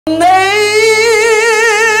Name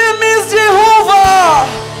is Jehovah.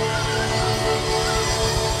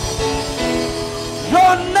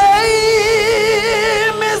 Your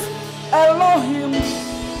name is Elohim.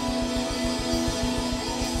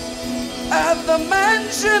 At the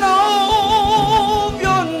mention of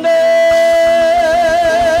your name,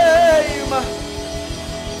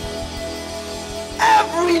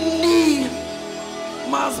 every knee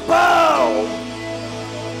must bow.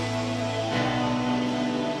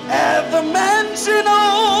 At the mention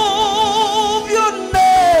of your name,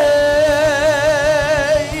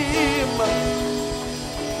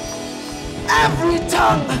 every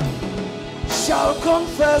tongue shall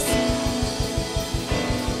confess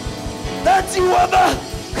that you are the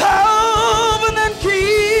covenant keeping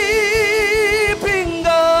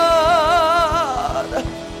God.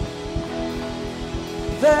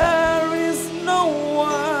 There is no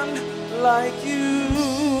one like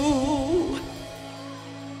you.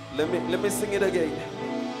 Let me sing it again.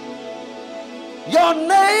 Your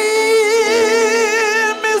name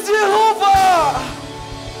is Jehovah.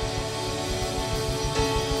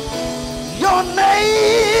 Your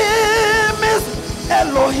name is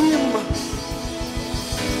Elohim.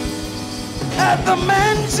 At the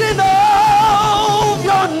mention of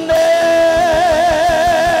your name,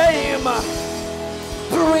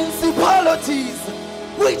 principalities,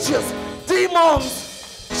 witches,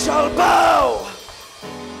 demons shall bow.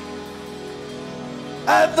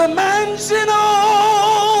 At the mention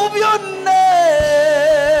of your name,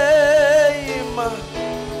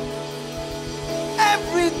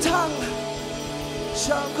 every tongue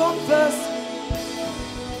shall confess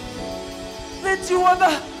that you are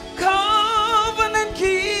the covenant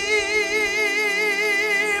keeping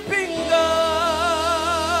God.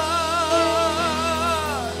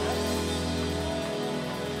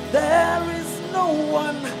 There is no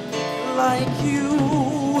one like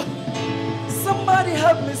you. Somebody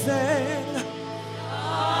help me sing.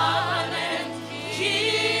 Covenant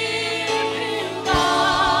keeping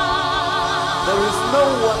God. There is no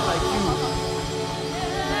one like you.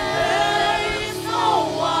 There is no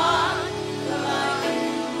one like you.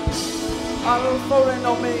 Alpha and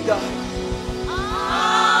Omega.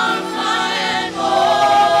 Alpha and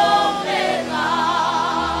Omega.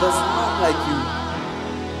 There's none like you.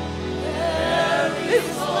 There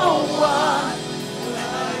is no one.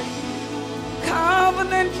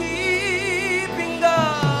 Covenant keeping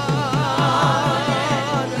God.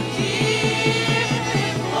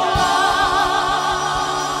 Keeping God.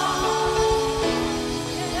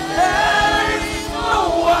 There is no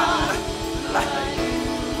one like you.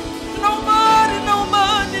 Nobody,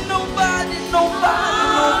 nobody, nobody,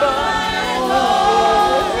 nobody, nobody.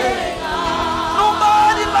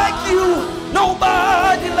 Nobody like you.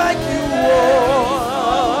 Nobody like you.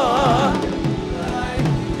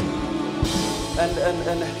 And in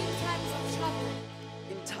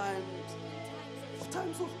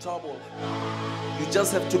times of trouble, you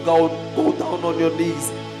just have to go down on your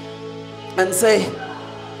knees and say,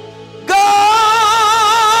 God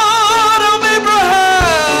of Abraham,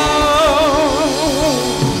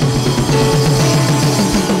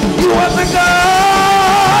 you are the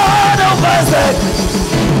God of Isaac,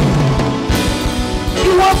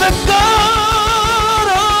 you are the God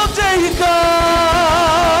of Jacob,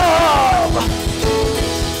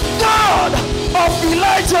 God of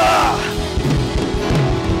Elijah.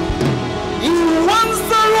 You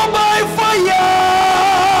answer by fire.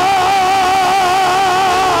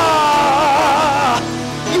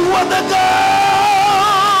 You are the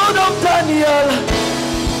God of Daniel.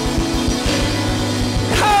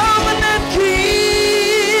 Covenant keeping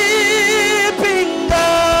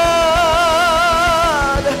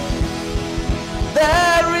God.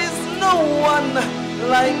 There is no one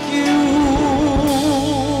like you.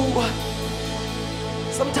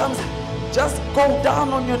 Sometimes just go down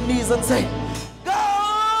on your knees and say, God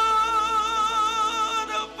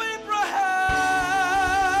of Abraham,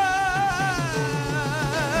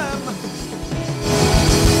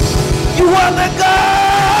 you are the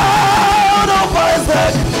God of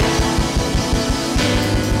Isaac,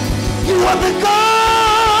 you are the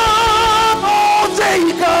God of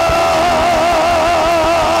Jacob,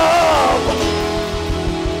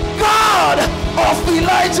 God of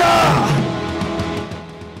Elijah.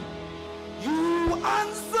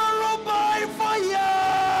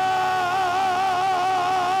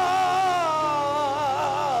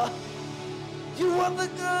 The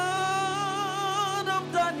God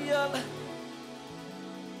of Daniel,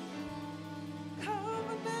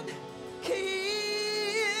 covenant keeping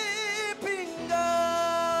God.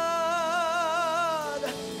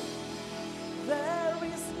 There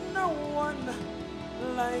is no one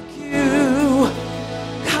like like you.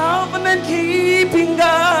 Covenant keeping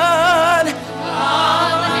God.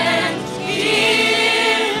 Covenant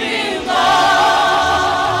keeping God.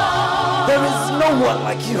 There is no one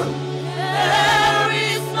like you. There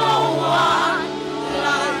is no one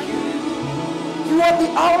like you. You are the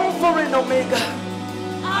Alpha and Omega.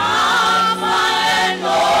 Alpha and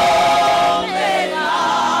Omega.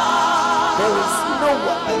 There is no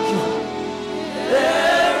one like you.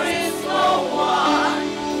 There is no one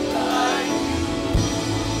like you.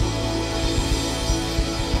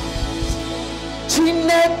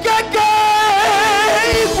 Chineke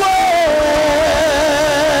igwe.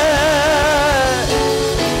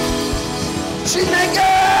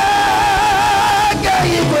 Chineke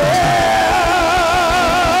igwe.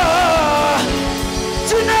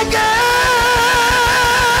 Chineke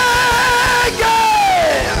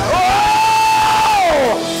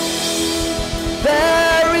oh!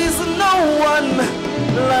 There is no one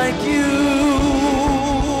like you.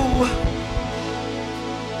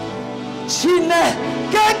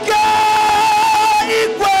 Chineke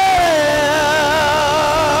igwe.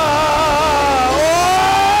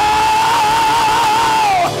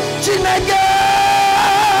 Oh! Chineke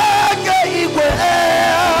igwe.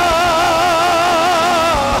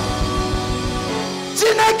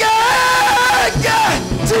 Chineke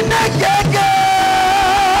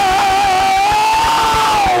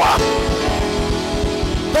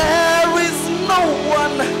there is no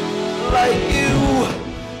one like you.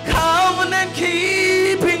 Covenant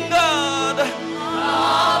keeping God.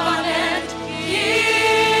 Covenant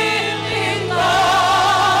keeping God.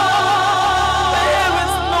 There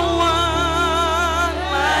is no one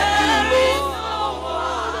like you,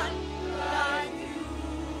 Lord.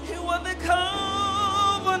 You are the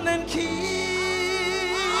covenant keeping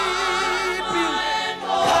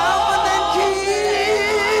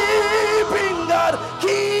God.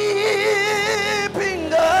 Keeping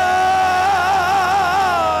God.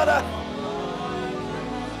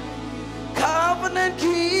 Covenant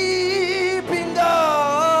keeping God.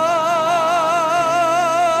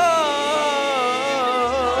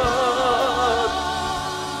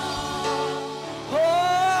 Oh,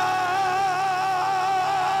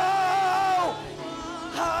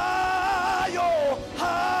 hayo,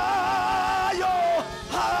 hayo,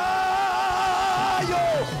 hayo,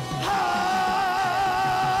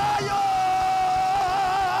 hayo.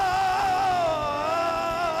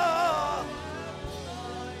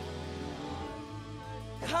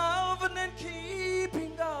 Covenant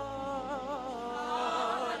keeping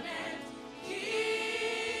God.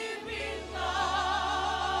 Keeping God.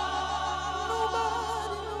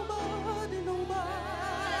 Nobody,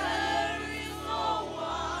 nobody. There is no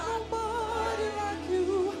one. Nobody like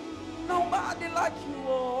you. Nobody like you.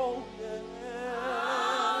 Oh, yeah.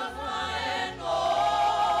 Alpha and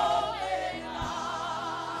Omega.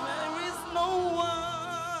 There is no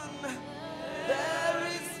one. There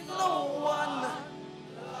is no one.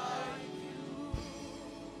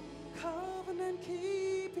 Covenant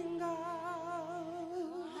keeping God.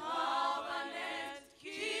 Covenant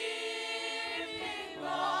keeping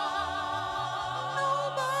God.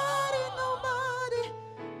 Nobody, nobody,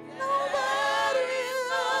 nobody.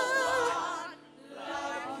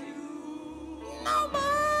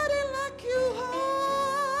 Nobody like you.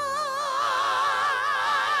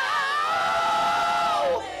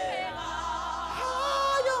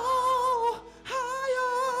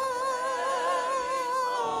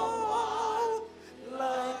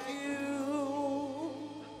 Like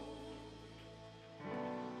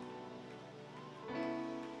you.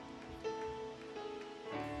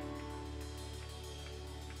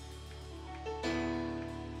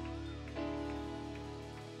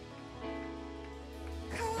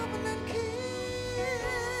 Covenant keeping,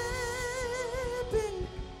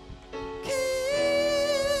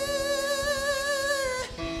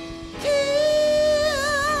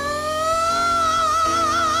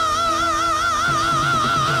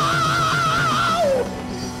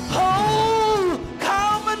 oh,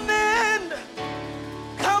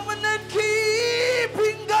 covenant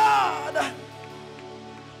keeping God.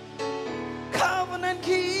 Covenant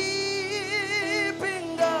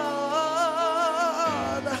keeping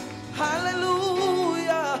God.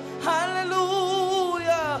 Hallelujah,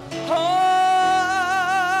 hallelujah, hallelujah.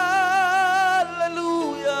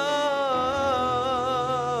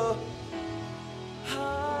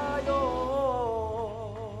 Hi-yo.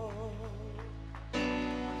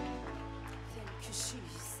 Thank you,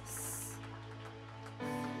 Jesus.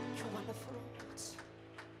 You're wonderful, Lord.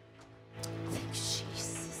 Thank you,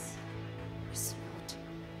 Jesus. Yes, Lord.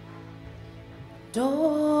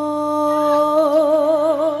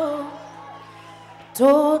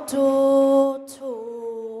 Don't to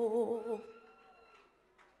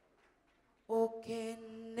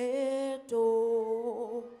Okenedo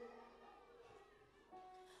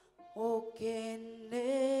Okenedo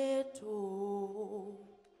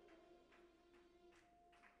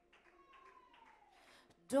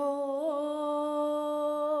Do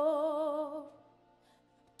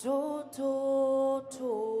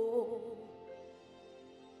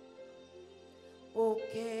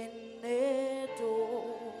Okenedo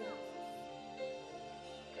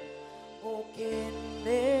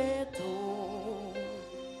Okenedo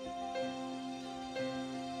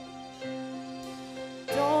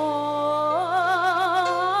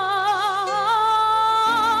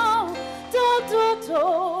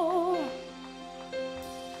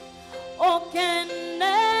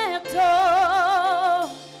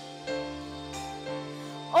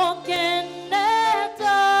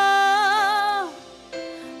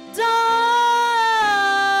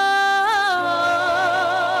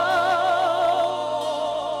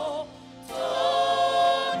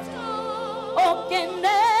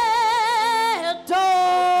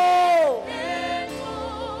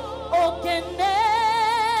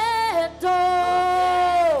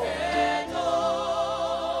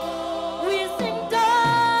We sing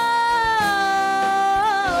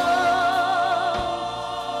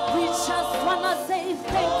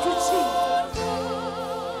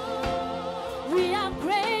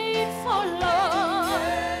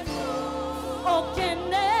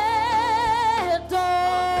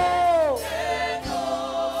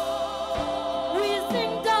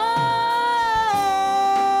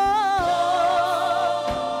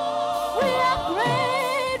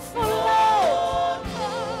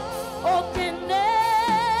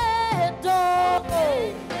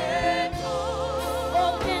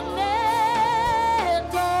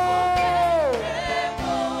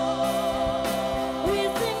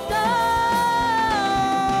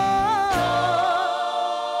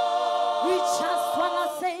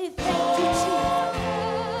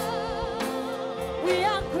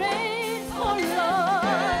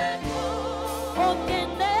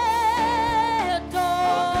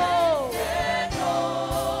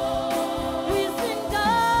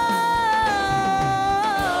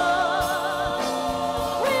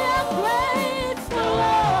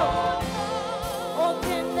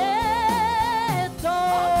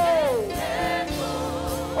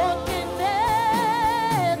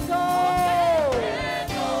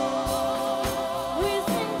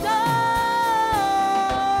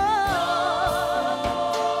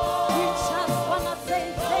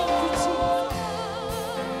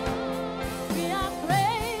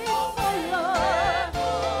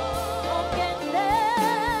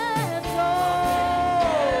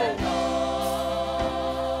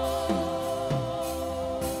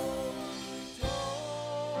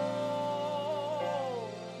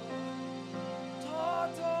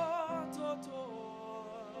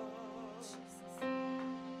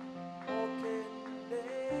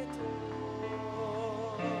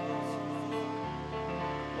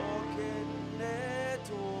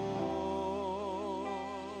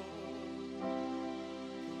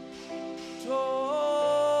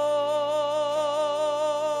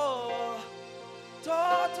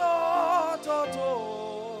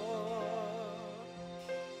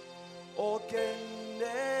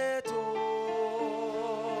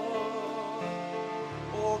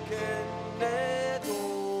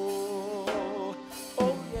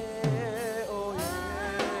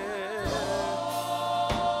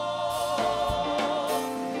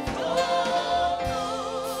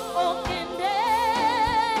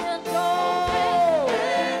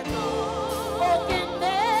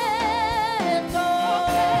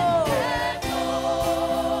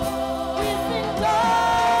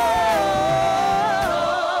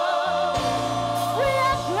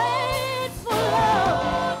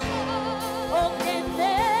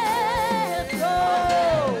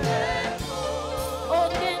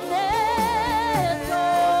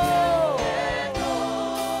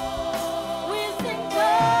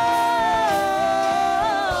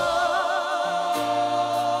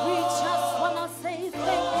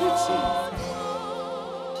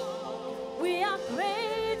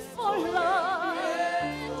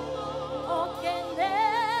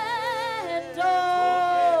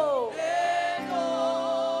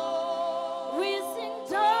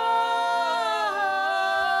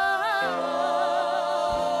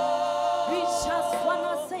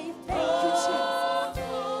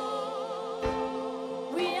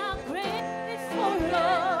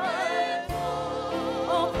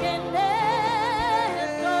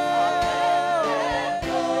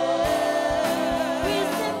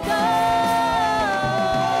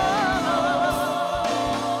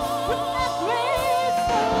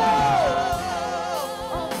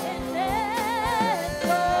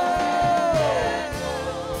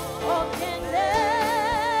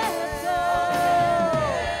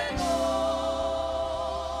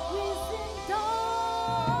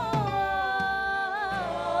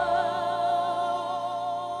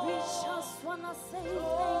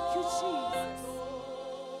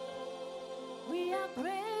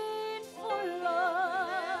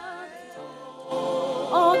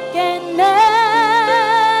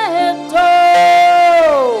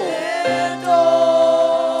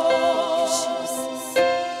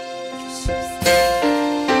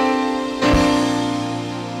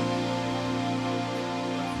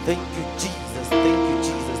Thank you, Jesus. Thank you,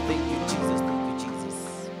 Jesus. Thank you, Jesus. Thank you, Jesus.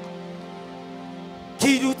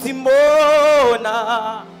 Kidutimona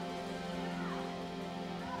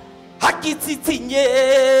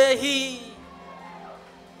hakititinyehi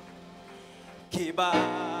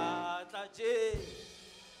kibataje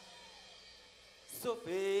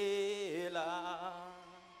sofela.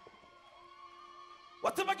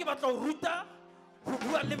 Watseba ke batla ho ruta ho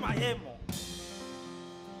bua le maemo.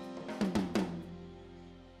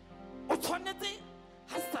 O tshwanetse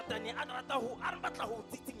ha Satane a rata ho a batla ho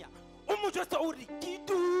tsitsinya o mo jwetsa o re ke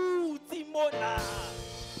dutse mona.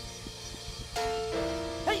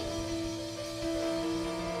 Hey,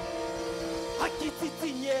 ha ke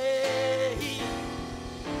tsitsinyehi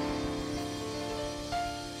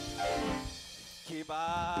ke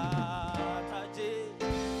batla je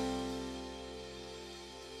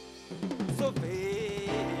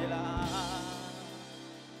sofela.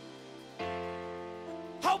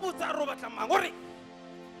 Ha o botsa ro batla mang hore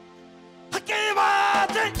ha ke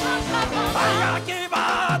bate ha ke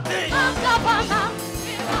bate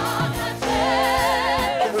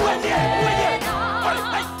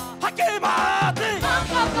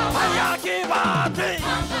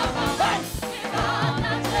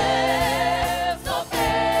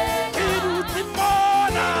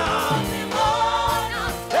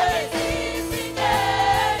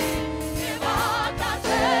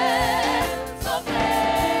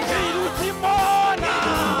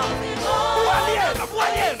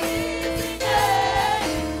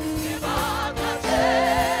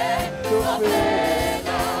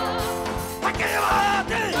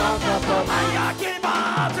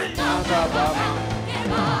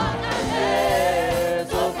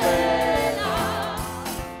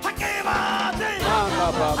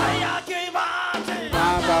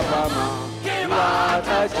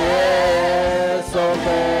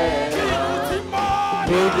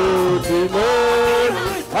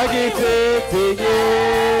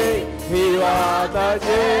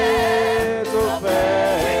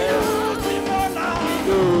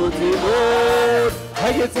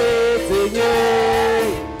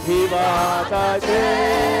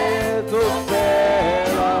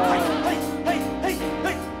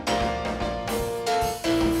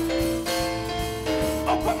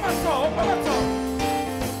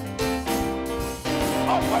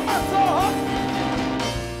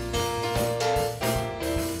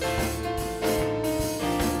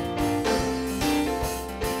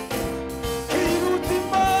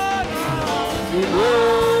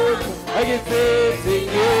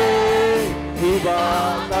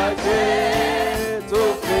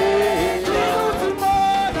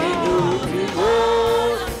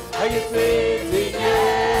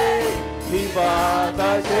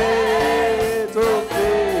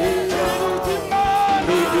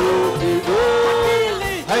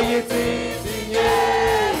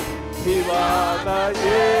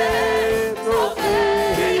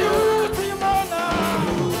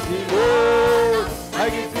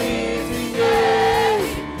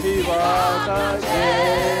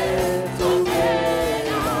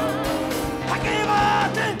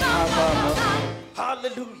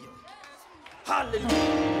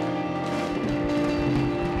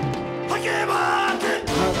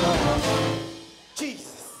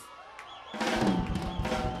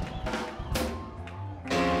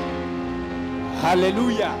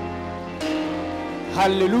Hallelujah.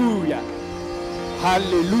 Hallelujah.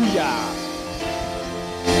 Hallelujah.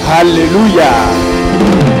 Hallelujah.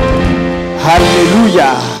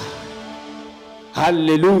 Hallelujah.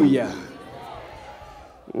 Hallelujah.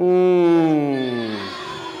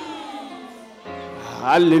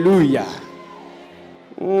 Hallelujah.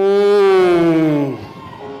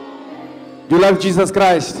 Do you love Jesus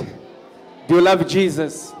Christ? Do you love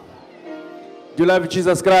Jesus? Do you love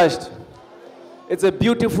Jesus Christ? It's a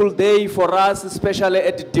beautiful day for us, especially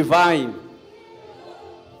at Divine.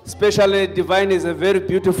 Especially Divine is a very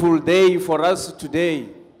beautiful day for us today.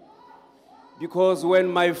 Because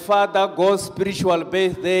when my father goes spiritual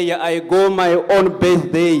birthday, I go my own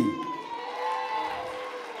birthday.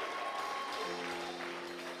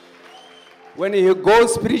 When he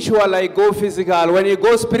goes spiritual, I go physical. When he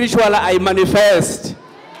goes spiritual, I manifest.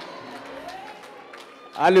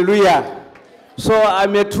 Hallelujah. So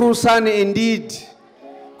I'm a true son indeed.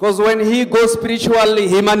 Because when he goes spiritually,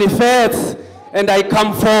 he manifests and I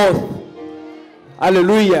come forth.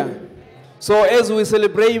 Hallelujah. So as we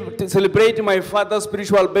celebrate my father's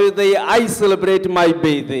spiritual birthday, I celebrate my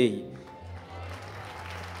birthday.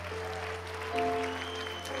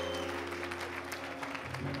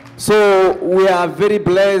 So we are very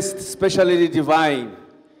blessed, especially the Divine.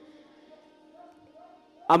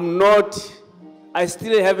 I'm not I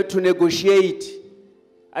still have to negotiate.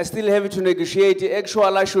 I still have to negotiate.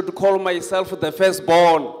 Actually, I should call myself the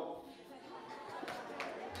firstborn.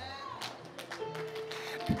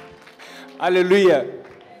 Hallelujah.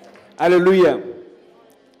 Hallelujah.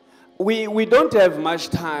 We don't have much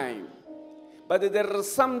time, but there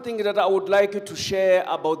is something that I would like to share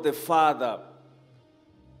about the Father.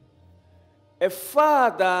 A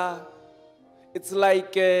father, it's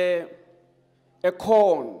like a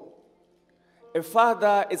corn. A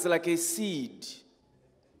father is like a seed.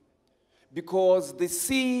 Because the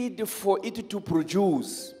seed, for it to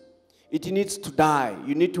produce, it needs to die.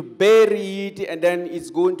 You need to bury it, and then it's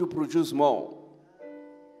going to produce more.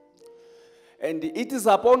 And it is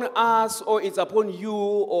upon us, or it's upon you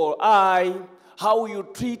or I, how you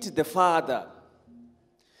treat the Father.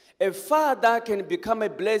 A father can become a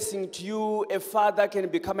blessing to you. A father can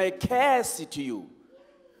become a curse to you,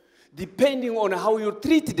 depending on how you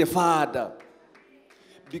treat the Father.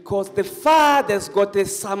 Because the Father's got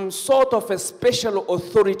some sort of a special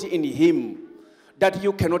authority in him that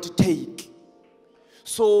you cannot take.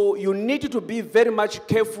 So you need to be very much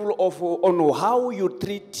careful on how you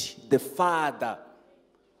treat the Father.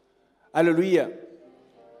 Hallelujah.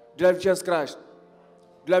 Do you love Jesus Christ?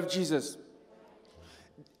 Do you love Jesus?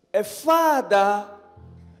 A father,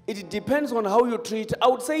 it depends on how you treat. I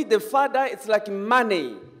would say the Father is like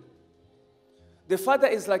money. The Father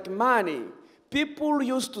is like money. People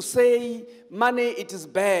used to say money, it is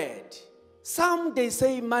bad. Some, they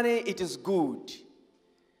say money, it is good.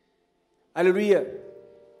 Hallelujah.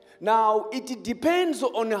 Now, it depends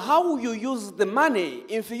on how you use the money.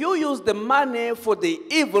 If you use the money for the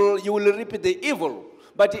evil, you will reap the evil.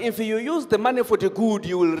 But if you use the money for the good,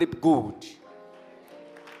 you will reap good.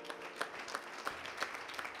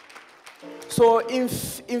 So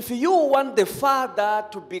if you want the Father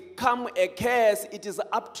to become a curse, it is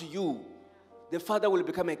up to you. The Father will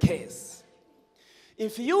become a curse.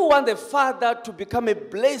 If you want the Father to become a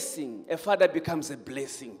blessing, a Father becomes a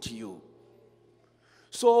blessing to you.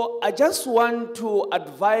 So I just want to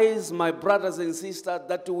advise my brothers and sisters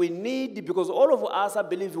that we need, because all of us, I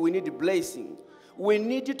believe we need a blessing. We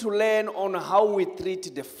need to learn on how we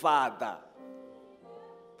treat the Father.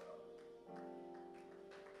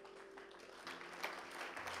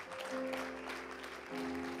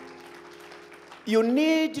 You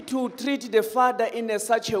need to treat the Father in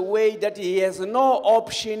such a way that he has no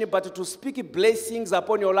option but to speak blessings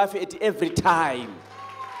upon your life at every time.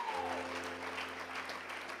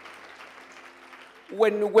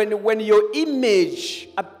 When your image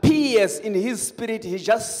appears in his spirit, he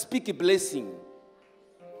just speaks a blessing.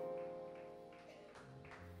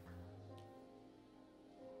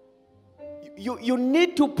 You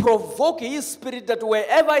need to provoke his spirit that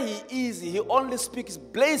wherever he is, he only speaks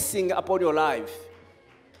blessing upon your life.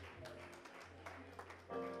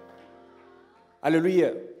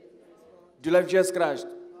 Hallelujah. Do you love Jesus Christ?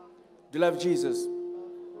 Do you love Jesus?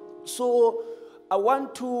 So I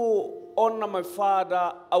want to honor my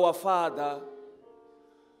Father, our Father,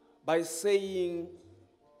 by saying,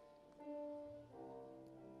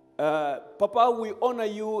 Papa, we honor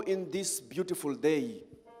you in this beautiful day.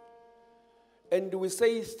 And we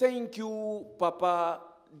say, thank you, Papa,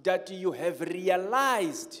 that you have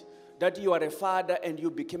realized that you are a father and you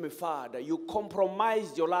became a father. You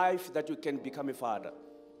compromised your life that you can become a father.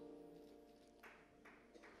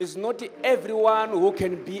 It's not everyone who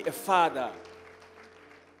can be a father.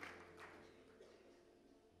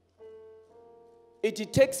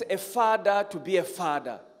 It takes a father to be a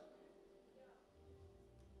father.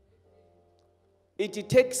 It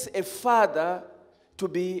takes a father to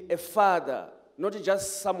be a father. Not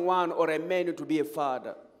just someone or a man to be a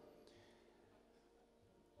father.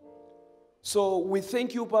 So we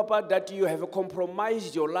thank you, Papa, that you have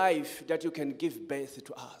compromised your life, that you can give birth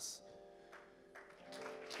to us.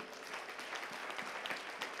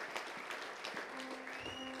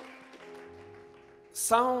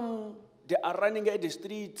 Some, they are running at the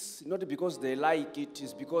streets, not because they like it,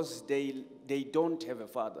 it's because they don't have a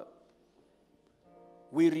father.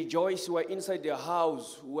 We rejoice, we are inside the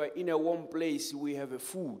house, we are in a warm place, we have a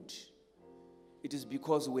food. It is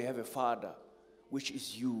because we have a Father, which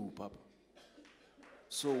is you, Papa.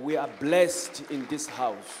 So we are blessed in this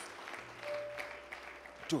house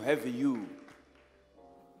to have you.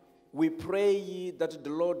 We pray that the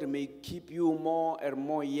Lord may keep you more and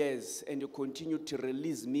more years and continue to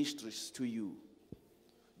release mysteries to you.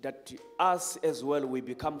 That us as well, we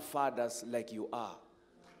become fathers like you are.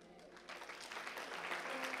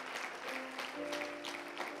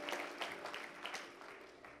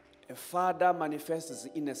 A father manifests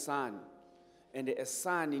in a son, and a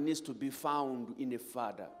son needs to be found in a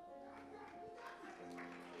father.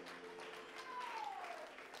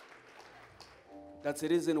 That's the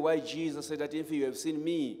reason why Jesus said that if you have seen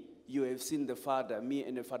me, you have seen the Father. Me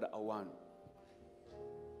and the Father are one.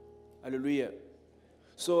 Hallelujah.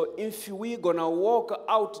 So if we're going to walk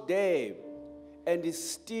out there and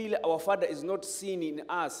still our Father is not seen in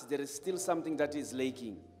us, there is still something that is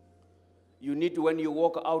lacking. You need, when you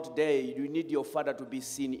walk out there, you need your Father to be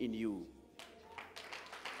seen in you.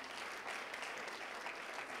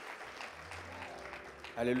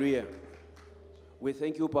 Hallelujah. We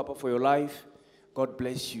thank you, Papa, for your life. God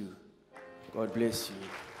bless you. God bless you.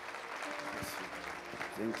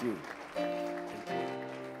 Thank you.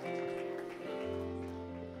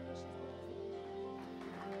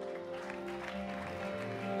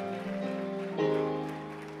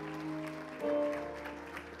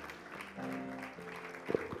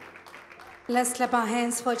 Let's clap our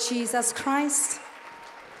hands for Jesus Christ.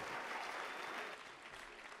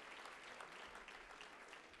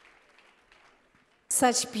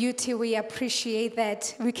 Such beauty, we appreciate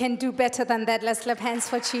that. We can do better than that. Let's clap hands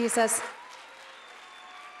for Jesus.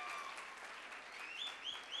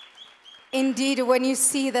 Indeed, when you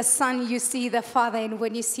see the Son, you see the Father, and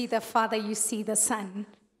when you see the Father, you see the Son.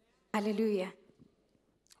 Hallelujah.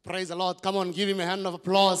 Praise the Lord. Come on, give him a hand of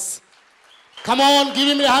applause. Come on, give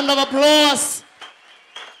him a hand of applause.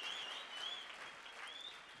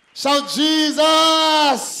 Shout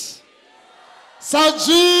Jesus. Shout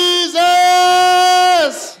Jesus.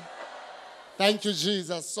 Thank you,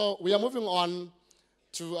 Jesus. So we are moving on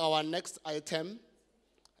to our next item.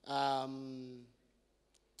 Our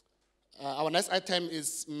next item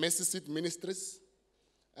is Mercy Seat Ministries.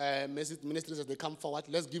 Mercy Seat Ministries, as they come forward,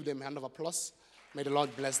 let's give them a hand of applause. May the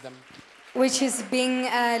Lord bless them. Which is being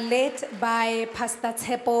led by Pastor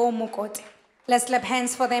Tshepo Mokote. Let's clap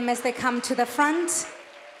hands for them as they come to the front.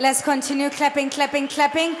 Let's continue clapping, clapping,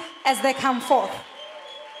 clapping as they come forth.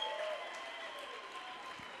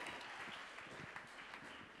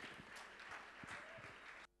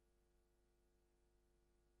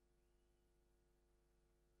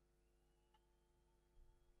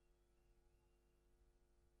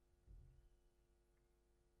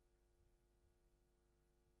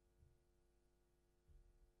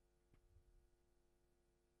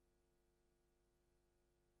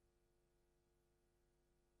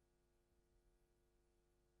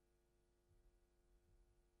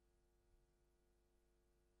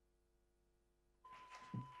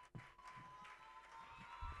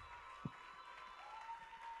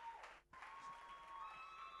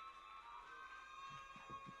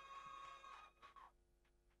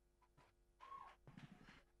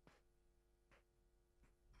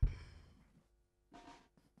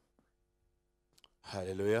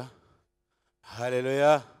 Hallelujah.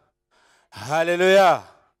 Hallelujah. Hallelujah.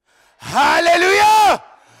 Hallelujah.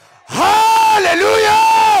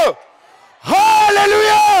 Hallelujah.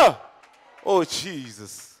 Hallelujah. Oh,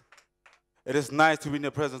 Jesus. It is nice to be in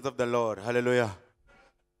the presence of the Lord. Hallelujah.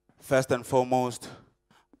 First and foremost,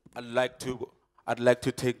 I'd like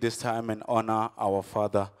to take this time and honor our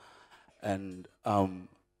Father, and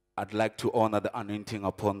I'd like to honor the anointing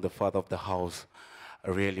upon the Father of the house.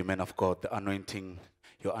 Really, man of God, the anointing,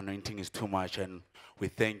 your anointing is too much, and we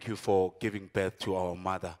thank you for giving birth to our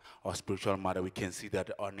mother, our spiritual mother. We can see that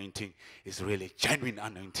the anointing is really genuine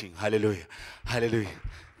anointing. Hallelujah. Hallelujah.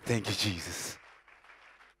 Thank you, Jesus.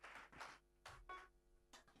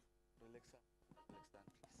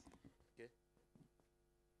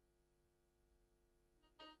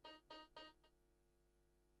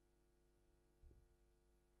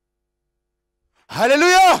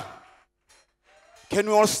 Hallelujah. Can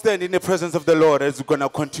we all stand in the presence of the Lord as we're going to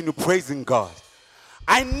continue praising God?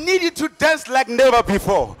 I need you to dance like never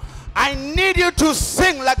before. I need you to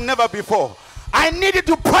sing like never before. I need you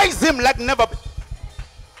to praise him like never before.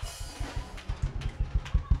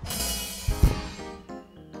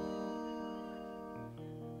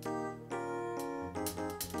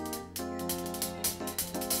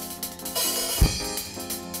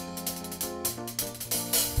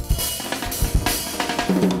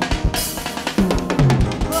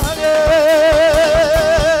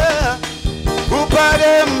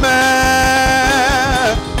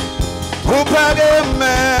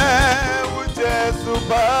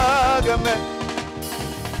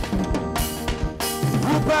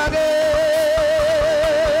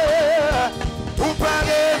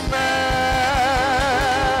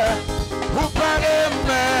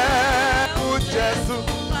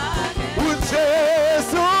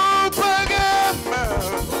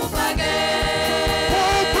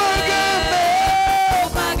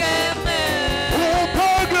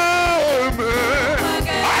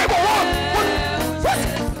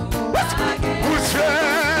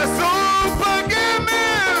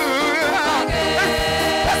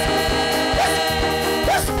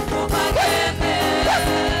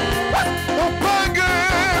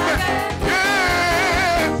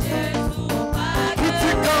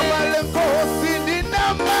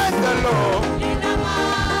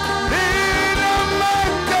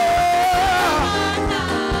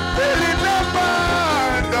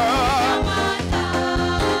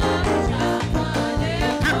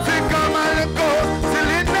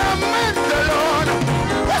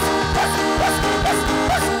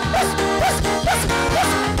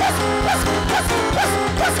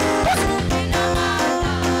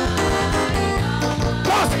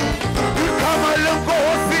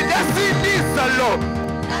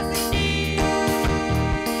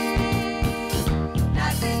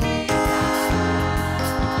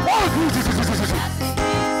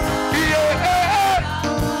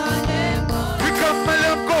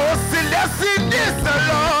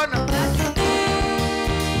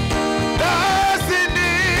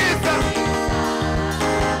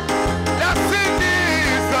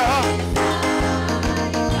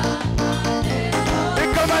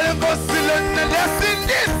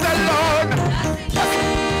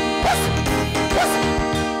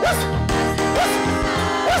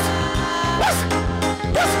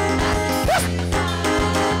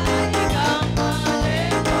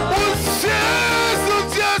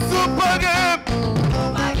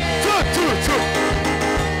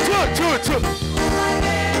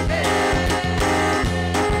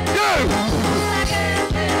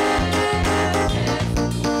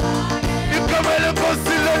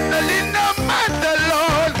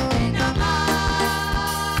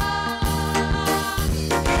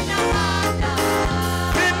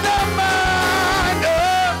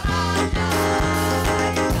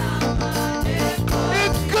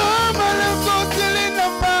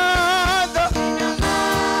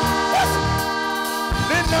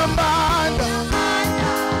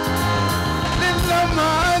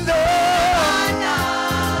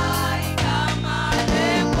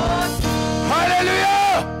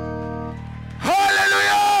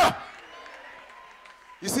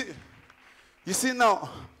 You see now,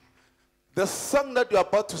 the song that you're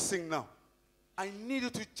about to sing now, I need you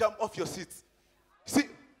to jump off your seats. See,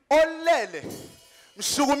 olele,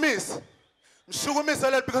 mshugumis,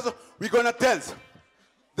 because we're gonna dance.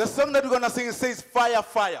 The song that we're gonna sing says fire,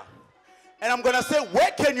 fire. And I'm gonna say,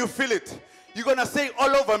 where can you feel it? You're gonna say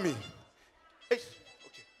all over me. Okay.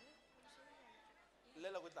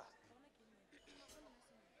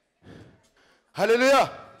 Hallelujah.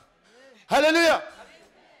 Hallelujah.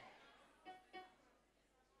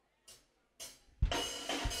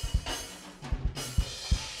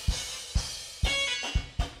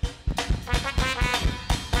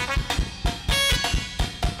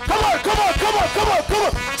 Come on.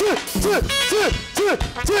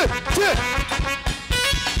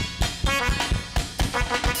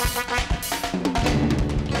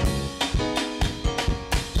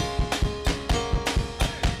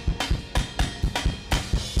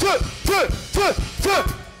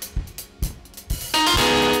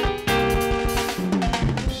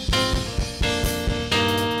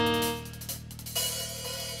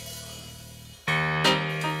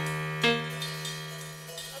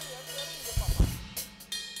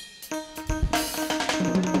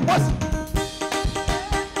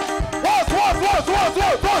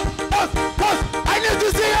 I need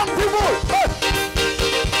to see young people.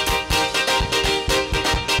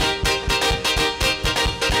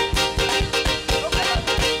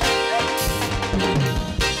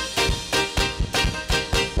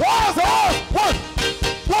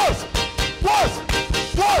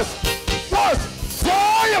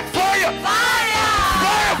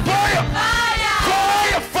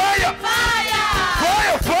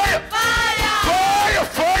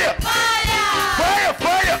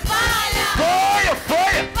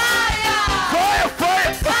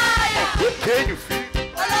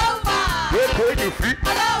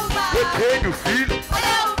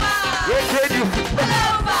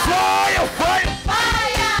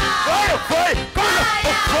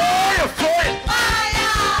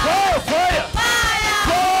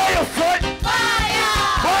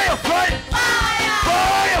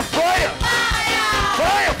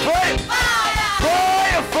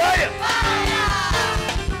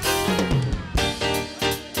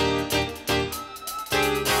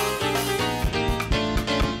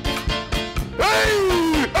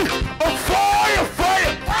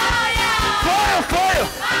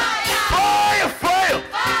 Fire!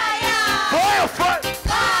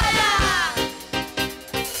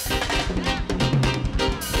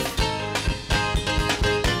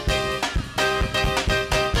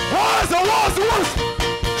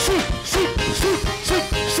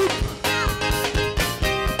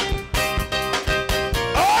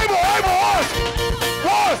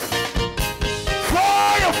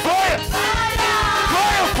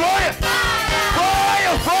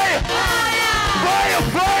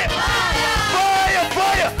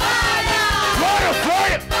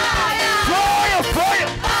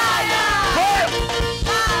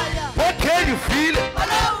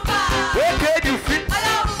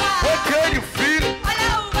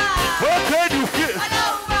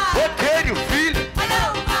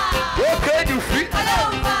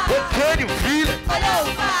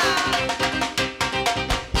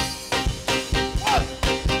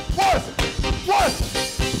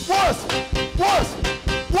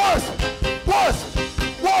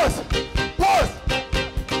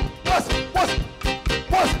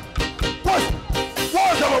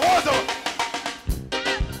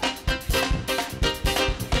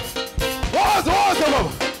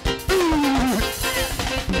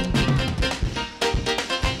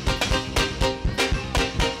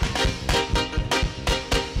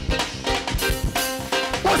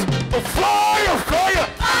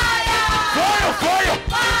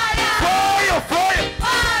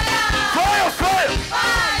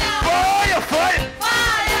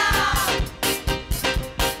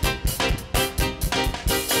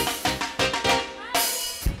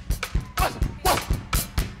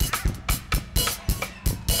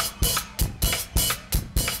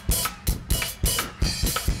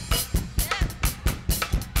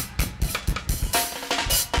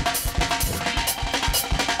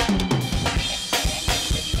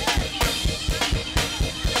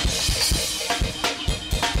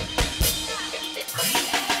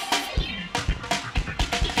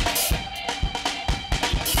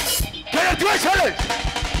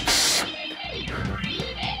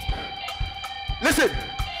 Listen,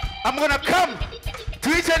 I'm gonna come to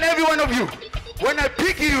each and every one of you. When I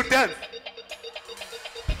pick you, you dance.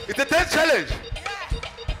 It's a dance challenge.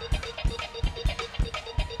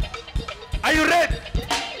 Are you ready?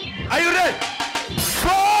 Are you ready?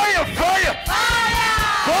 Fire, fire!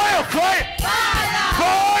 Fire, fire!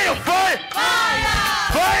 Fire, fire!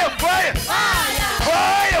 Fire, fire!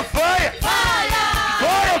 Fire, fire!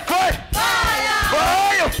 Fire, fire!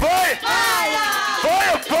 Fire, fire!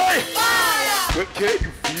 Fire, fire! Where can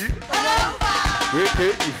you feel it? Where can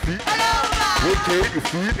you feel it? Where can you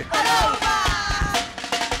feel it?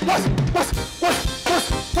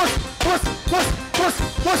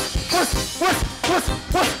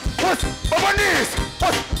 What's on my knees?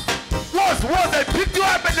 What's I picked you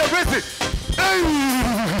up and the wrist.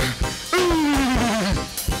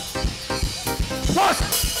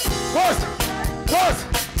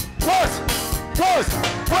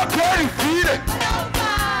 What can you feel it?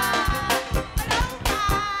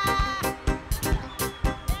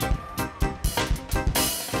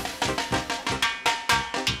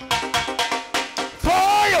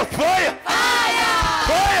 Fire! Fire!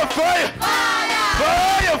 Fire! Fire! Fire!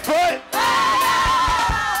 Fire!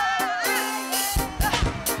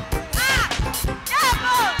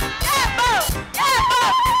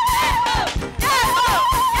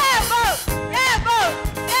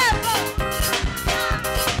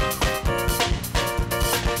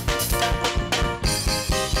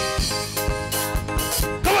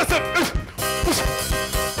 Come on, step.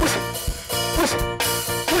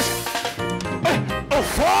 Oh,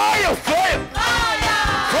 fire! Fire!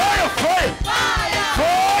 Fire! Fire!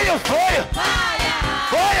 Fire! Fire!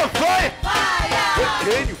 Fire! Fire! Where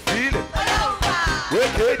can you feel it? Where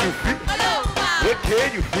can you feel it? Where can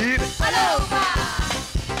you feel it?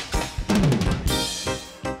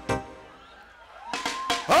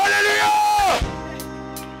 Hallelujah!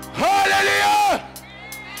 Hallelujah!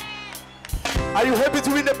 Are you happy to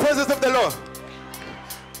be in the presence of the Lord?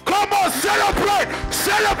 Come on, celebrate!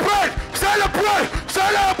 Celebrate! Celebrate!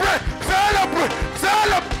 Celebrate! Celebrate!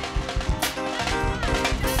 Celebrate!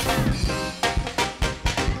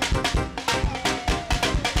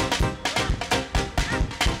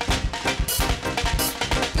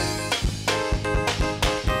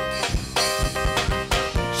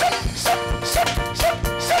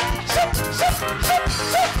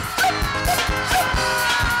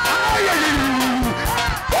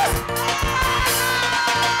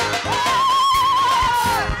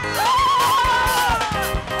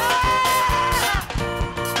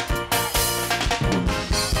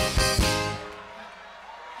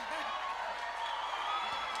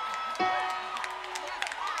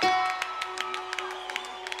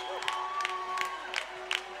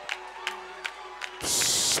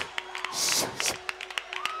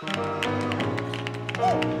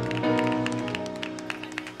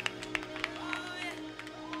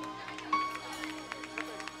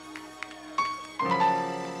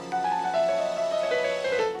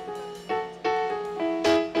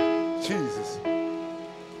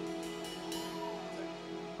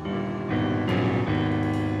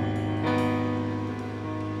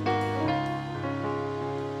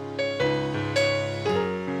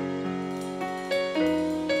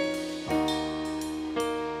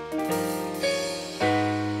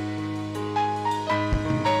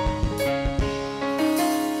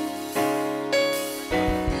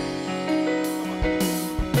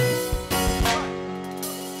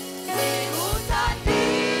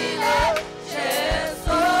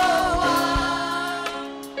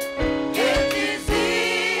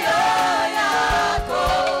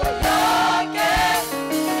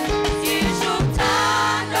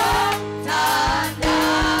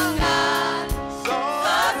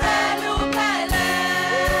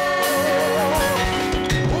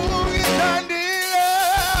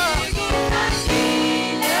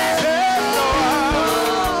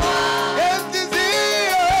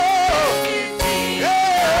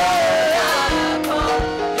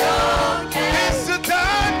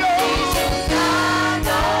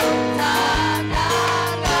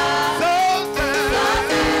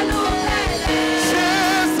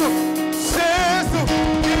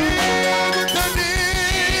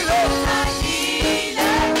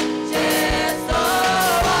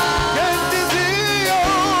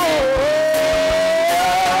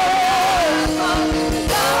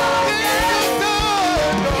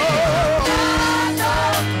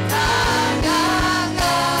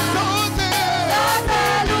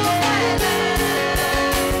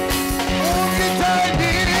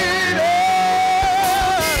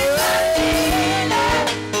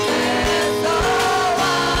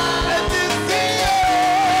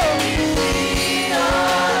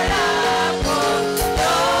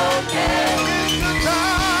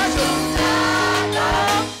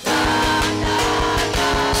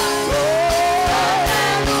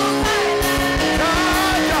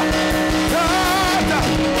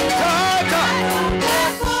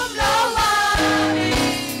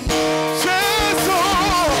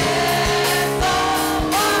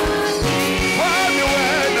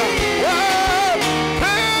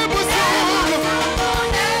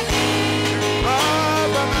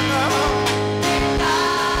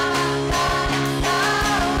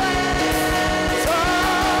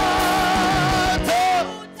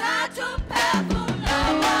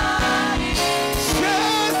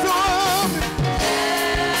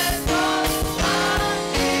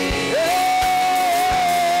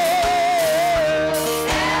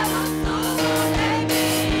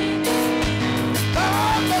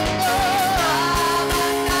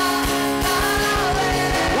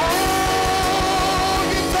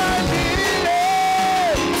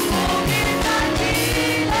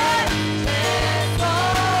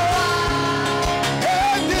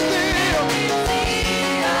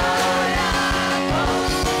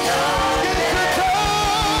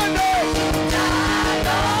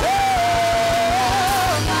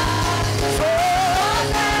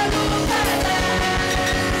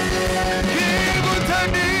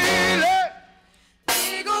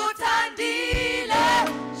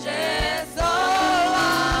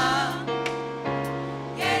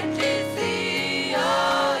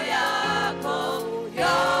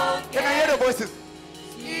 voices.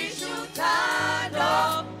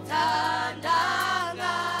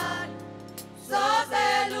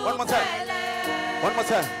 One more time. One more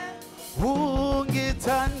time.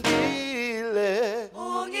 Ungithandile.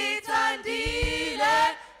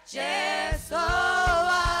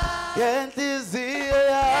 Ngenhliziyo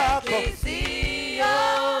yakho.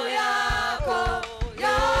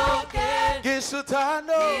 Ngisho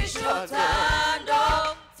uthando.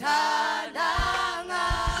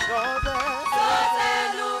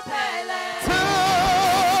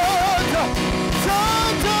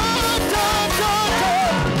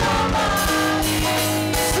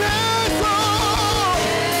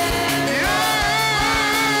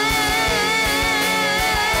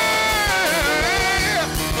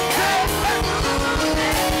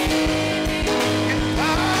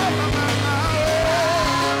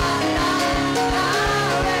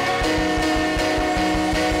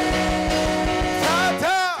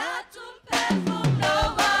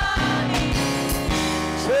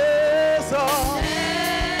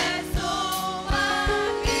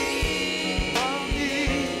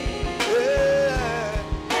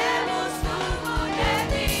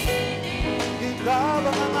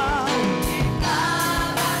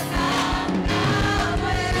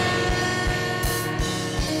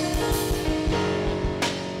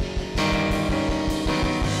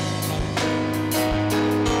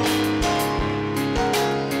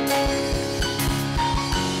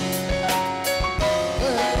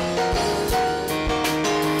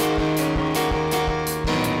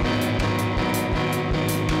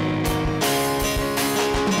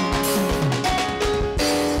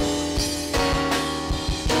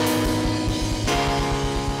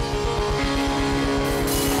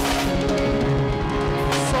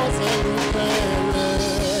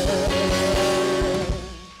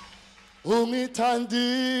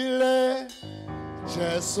 Ungithandile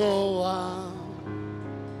Jesu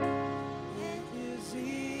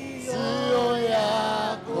Sio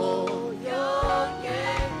yako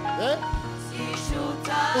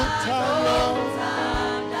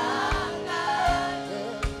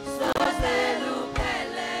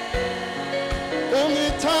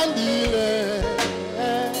Ungithandile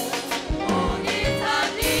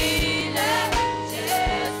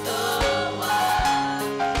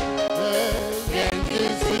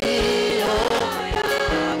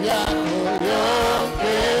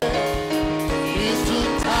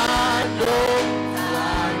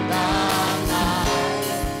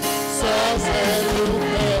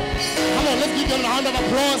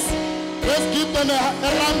Let's give them a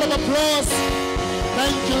round of applause.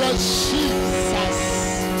 Thank you, Lord Jesus.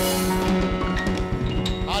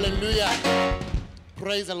 Hallelujah.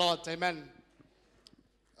 Praise the Lord. Amen.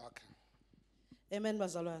 Okay. Amen,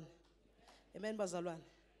 Bazalwan. Amen, Bazalwan.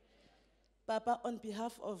 Papa, on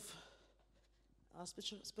behalf of our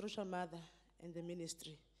spiritual mother and the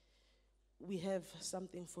ministry, we have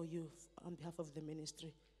something for you on behalf of the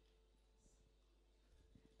ministry.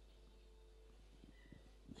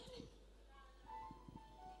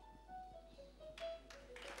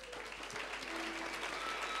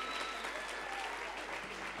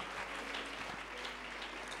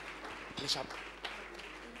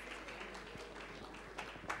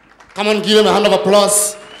 Come on, give him a hand of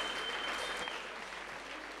applause.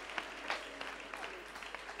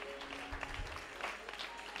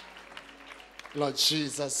 Lord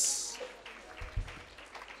Jesus.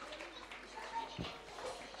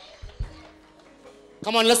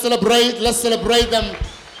 Come on, let's celebrate. Let's celebrate them.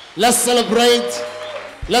 Let's celebrate.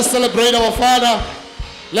 Let's celebrate our Father.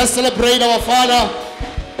 Let's celebrate our Father.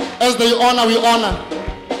 As they honor, we honor.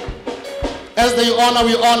 As they honor,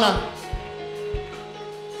 we honor.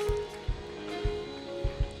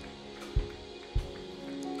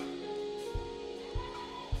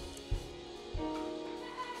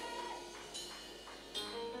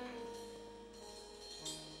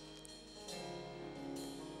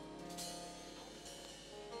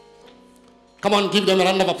 Come on, give them a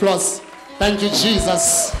round of applause. Thank you,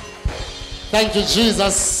 Jesus. Thank you,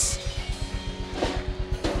 Jesus.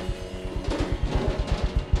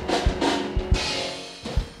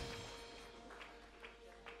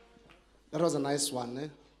 That was a nice one, eh?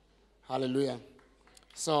 Hallelujah.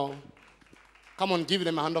 So, come on, give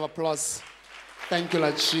them a hand of applause. Thank you,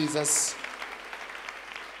 Lord Jesus.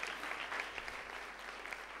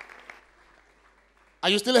 Are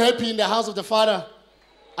you still happy in the house of the Father?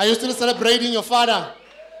 Are you still celebrating your Father?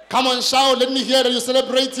 Come on, shout. Let me hear that you're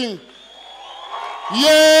celebrating.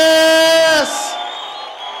 Yes!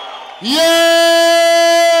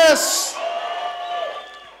 Yes!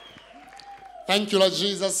 Thank you, Lord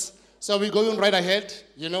Jesus. So we're going right ahead,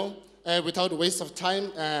 without waste of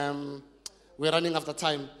time. We're running after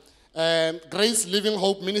time. Grace Living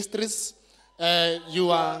Hope Ministries,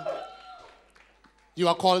 you are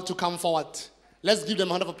called to come forward. Let's give them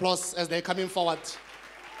a round of applause as they're coming forward.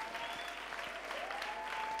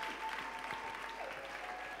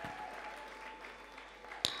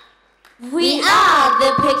 We are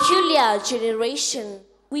the peculiar generation.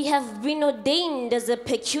 We have been ordained as a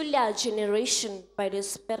peculiar generation by the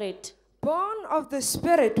Spirit. Born of the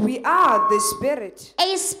Spirit, we are the Spirit.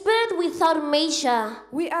 A spirit without measure.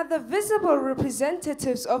 We are the visible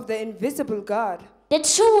representatives of the invisible God. The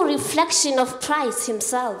true reflection of Christ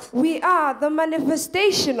himself. We are the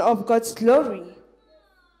manifestation of God's glory.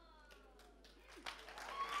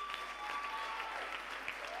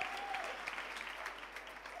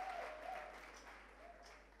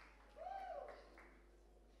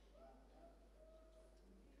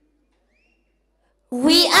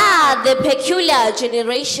 We are the peculiar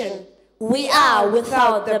generation. We are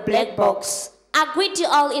without the black box. I greet you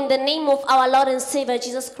all in the name of our Lord and Savior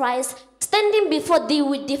Jesus Christ, standing before thee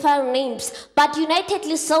with different names, but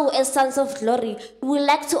unitedly so as sons of glory. We would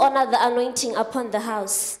like to honor the anointing upon the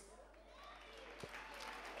house.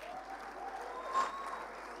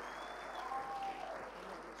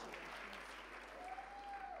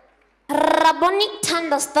 Rabbonic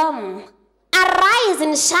thunderstorm. Arise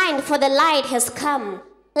and shine, for the light has come.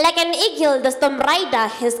 Like an eagle, the storm rider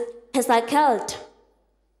has circled.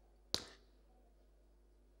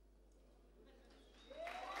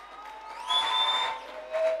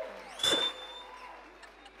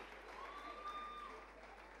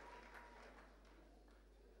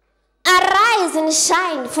 Arise and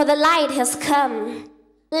shine, for the light has come.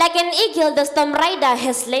 Like an eagle, the storm rider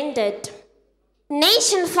has landed.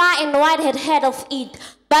 Nation far and wide had heard of it,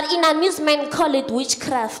 but in amusement call it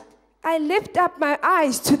witchcraft. I lift up my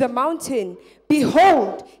eyes to the mountain.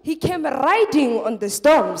 Behold, he came riding on the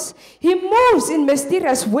storms. He moves in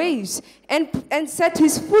mysterious ways and set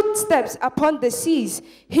his footsteps upon the seas.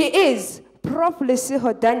 He is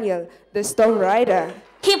Prophet Daniel, the storm rider.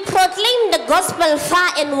 He proclaimed the gospel far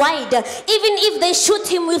and wide. Even if they shoot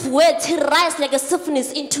him with words, he rises like a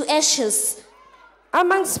syphilis into ashes.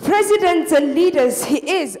 Amongst presidents and leaders, he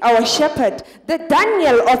is our shepherd, the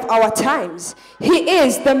Daniel of our times. He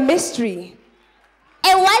is the mystery.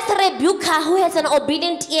 A wise rebuker who has an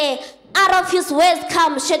obedient ear. Out of his words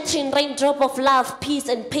come shattering raindrop of love, peace,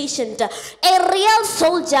 and patience. A real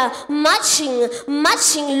soldier marching,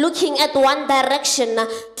 looking at one direction,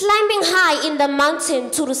 climbing high in the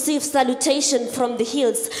mountain to receive salutation from the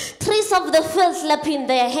hills. Trees of the field clapping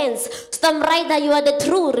their hands. Storm rider, you are the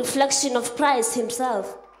true reflection of Christ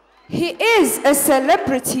himself. He is a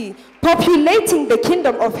celebrity populating the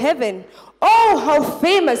kingdom of heaven. Oh, how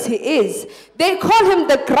famous he is. They call him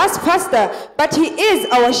the grass pastor, but he is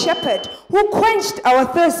our shepherd who quenched our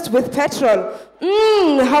thirst with petrol.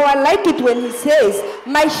 How I like it when he says,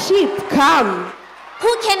 my sheep come.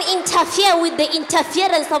 Who can interfere with the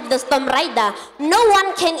interference of the storm rider? No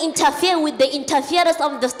one can interfere with the interference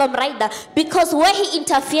of the storm rider, because where he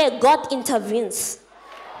interferes, God intervenes.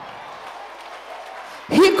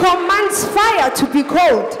 He commands fire to be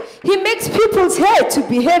cold. He makes people's head to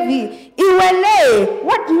be heavy. Iwele,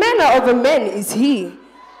 what manner of a man is he?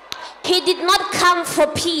 He did not come for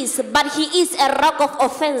peace, but he is a rock of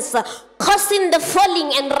offense, causing the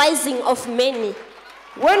falling and rising of many.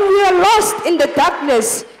 When we are lost in the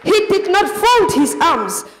darkness, he did not fold his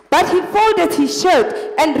arms, but he folded his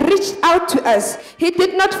shirt and reached out to us. He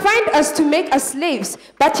did not find us to make us slaves,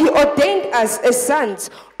 but he ordained us as sons.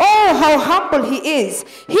 Oh, how humble he is.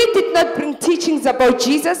 He did not bring teachings about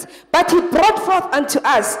Jesus, but he brought forth unto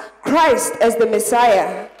us Christ as the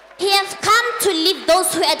Messiah. He has come to lead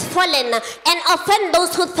those who had fallen and offend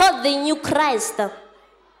those who thought they knew Christ.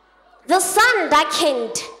 The sun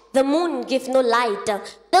darkened, the moon gave no light.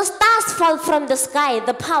 The stars fall from the sky,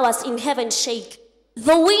 the powers in heaven shake.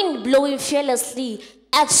 The wind blowing fearlessly,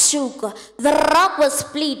 earth shook. The rock was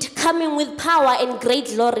split, coming with power and great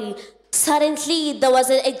glory. Suddenly, there was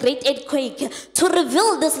a great earthquake to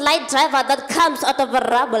reveal this light driver that comes out of the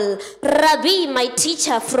rubble. Rabbi, my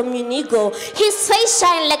teacher from Unigo. His face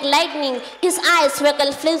shined like lightning, his eyes were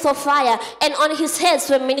like flames of fire, and on his head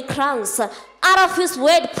were many crowns. Out of his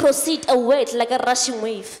word proceed a word like a rushing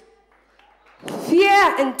wave.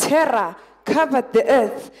 Fear and terror covered the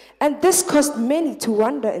earth, and this caused many to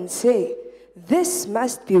wonder and say, this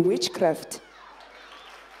must be witchcraft.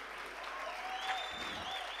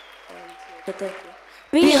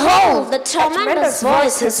 Behold, the tremendous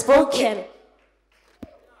voice has spoken.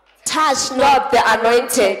 Touch not the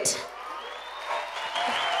anointed.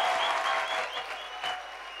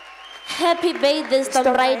 Happy birthday,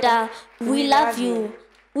 Storm Rider. We love you.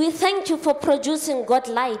 We thank you for producing God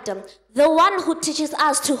light, the one who teaches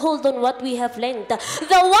us to hold on what we have learned, the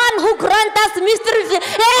one who grants us mysteries.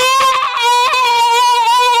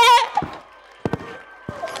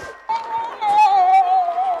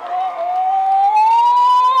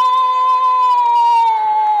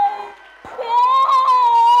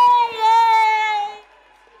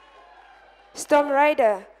 Storm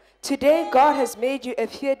Rider, today God has made you a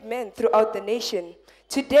feared man throughout the nation.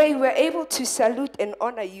 Today we're able to salute and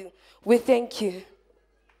honor you. We thank you.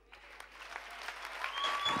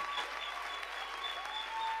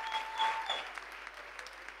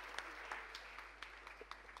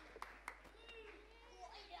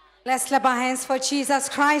 Let's clap our hands for Jesus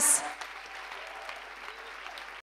Christ.